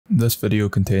this video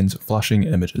contains flashing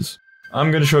images. I'm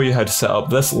going to show you how to set up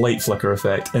this light flicker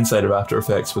effect inside of After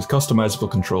Effects with customizable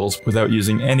controls without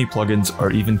using any plugins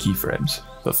or even keyframes.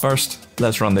 But first,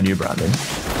 let's run the new branding.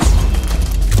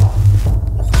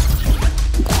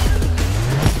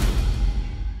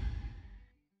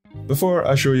 Before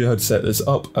I show you how to set this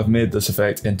up, I've made this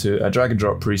effect into a drag and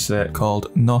drop preset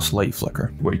called NOS Light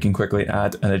Flicker, where you can quickly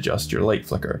add and adjust your light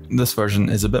flicker. This version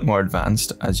is a bit more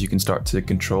advanced, as you can start to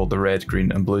control the red,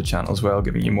 green and blue channels while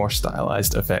giving you more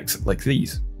stylized effects like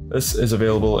these. This is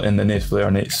available in the Natively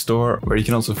Ornate store, where you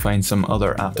can also find some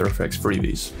other After Effects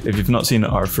freebies. If you've not seen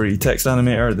our free text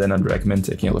animator, then I'd recommend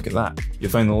taking a look at that. You'll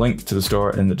find the link to the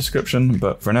store in the description,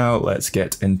 but for now, let's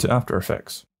get into After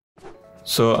Effects.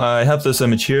 So I have this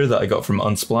image here that I got from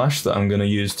Unsplash that I'm going to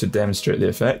use to demonstrate the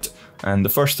effect, and the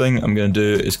first thing I'm going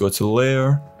to do is go to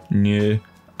Layer, New,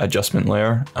 Adjustment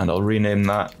Layer, and I'll rename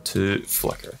that to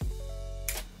Flicker.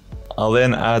 I'll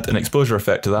then add an exposure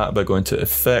effect to that by going to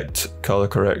Effect, Color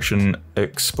Correction,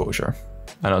 Exposure.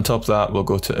 And on top of that we'll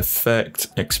go to Effect,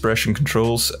 Expression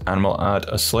Controls, and we'll add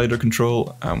a slider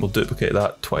control, and we'll duplicate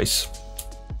that twice.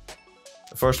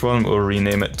 The first one we'll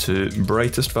rename it to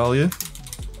Brightest Value.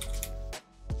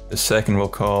 The second we'll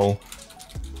call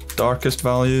Darkest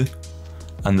Value,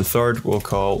 and the third we'll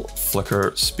call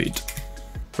Flicker Speed.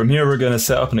 From here we're going to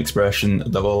set up an expression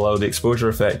that will allow the exposure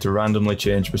effect to randomly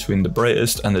change between the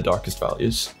brightest and the darkest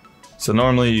values. So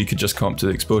normally you could just come up to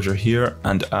the exposure here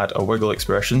and add a wiggle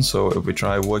expression, so if we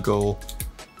try wiggle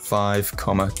 5,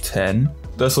 10,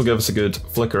 this will give us a good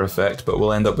flicker effect, but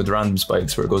we'll end up with random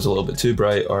spikes where it goes a little bit too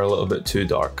bright or a little bit too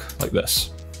dark, like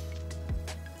this.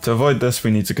 To avoid this,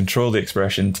 we need to control the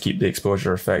expression to keep the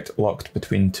exposure effect locked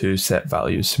between two set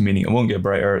values, meaning it won't get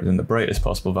brighter than the brightest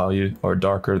possible value or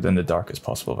darker than the darkest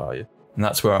possible value. And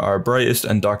that's where our brightest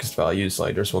and darkest value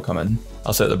sliders will come in.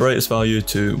 I'll set the brightest value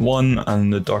to 1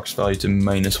 and the darkest value to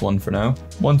 -1 for now.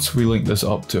 Once we link this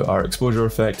up to our exposure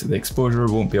effect, the exposure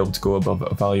won't be able to go above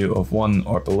a value of 1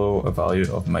 or below a value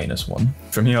of -1.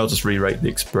 From here I'll just rewrite the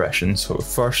expression. So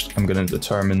first I'm going to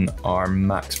determine our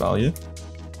max value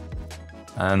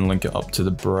and link it up to the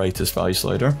brightest value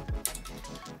slider.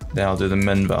 Then I'll do the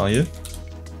min value,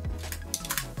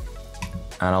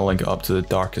 and I'll link it up to the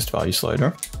darkest value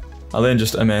slider. I'll then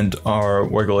just amend our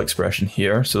wiggle expression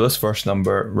here. So this first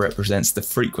number represents the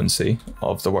frequency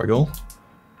of the wiggle,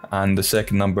 and the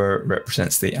second number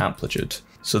represents the amplitude.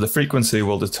 So the frequency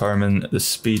will determine the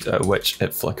speed at which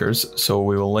it flickers, so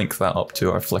we will link that up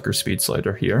to our flicker speed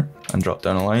slider here and drop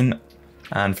down a line.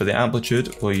 And for the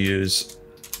amplitude we'll use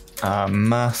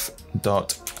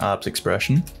math.abs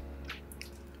expression,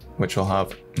 which will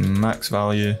have max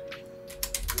value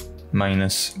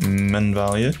minus min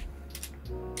value,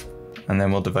 and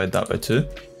then we'll divide that by 2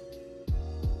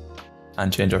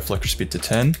 and change our flicker speed to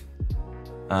 10,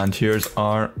 and here's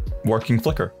our working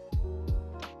flicker.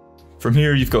 From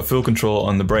here you've got full control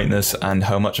on the brightness and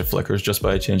how much it flickers just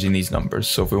by changing these numbers.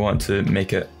 So if we want to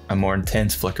make it a more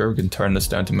intense flicker, we can turn this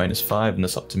down to -5 and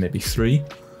this up to maybe 3.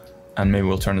 And maybe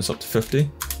we'll turn this up to 50,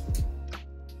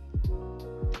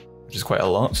 which is quite a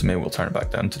lot, so maybe we'll turn it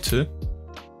back down to 2.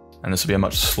 And this will be a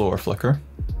much slower flicker.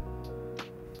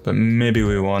 But maybe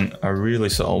we want a really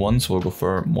subtle one, so we'll go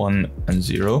for 1 and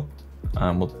 0,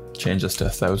 and we'll change this to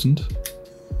 1000.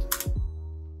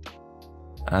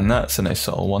 And that's a nice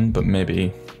subtle one, but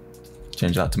maybe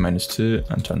change that to -2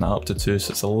 and turn that up to 2,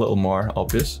 so it's a little more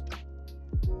obvious.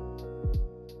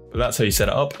 But that's how you set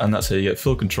it up, and that's how you get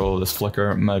full control of this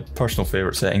flicker. My personal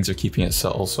favourite settings are keeping it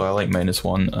subtle, so I like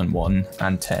 -1 and 1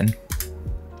 and 10.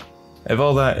 If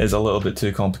all that is a little bit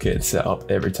too complicated to set up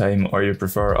every time, or you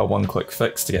prefer a one-click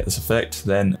fix to get this effect,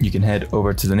 then you can head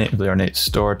over to the Natively Ornate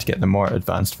store to get the more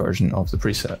advanced version of the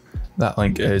preset. That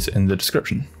link is in the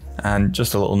description. And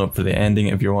just a little note for the ending,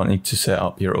 if you're wanting to set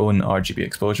up your own RGB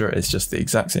exposure, it's just the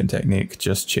exact same technique,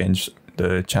 just change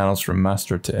the channels from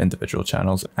master to individual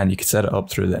channels, and you can set it up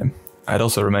through them. I'd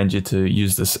also remind you to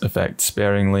use this effect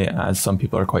sparingly, as some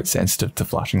people are quite sensitive to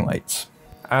flashing lights.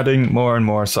 Adding more and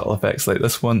more subtle effects like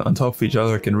this one on top of each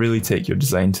other can really take your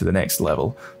design to the next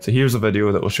level. So here's a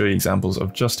video that will show you examples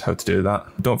of just how to do that.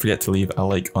 Don't forget to leave a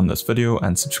like on this video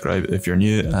and subscribe if you're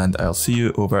new, and I'll see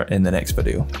you over in the next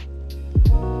video.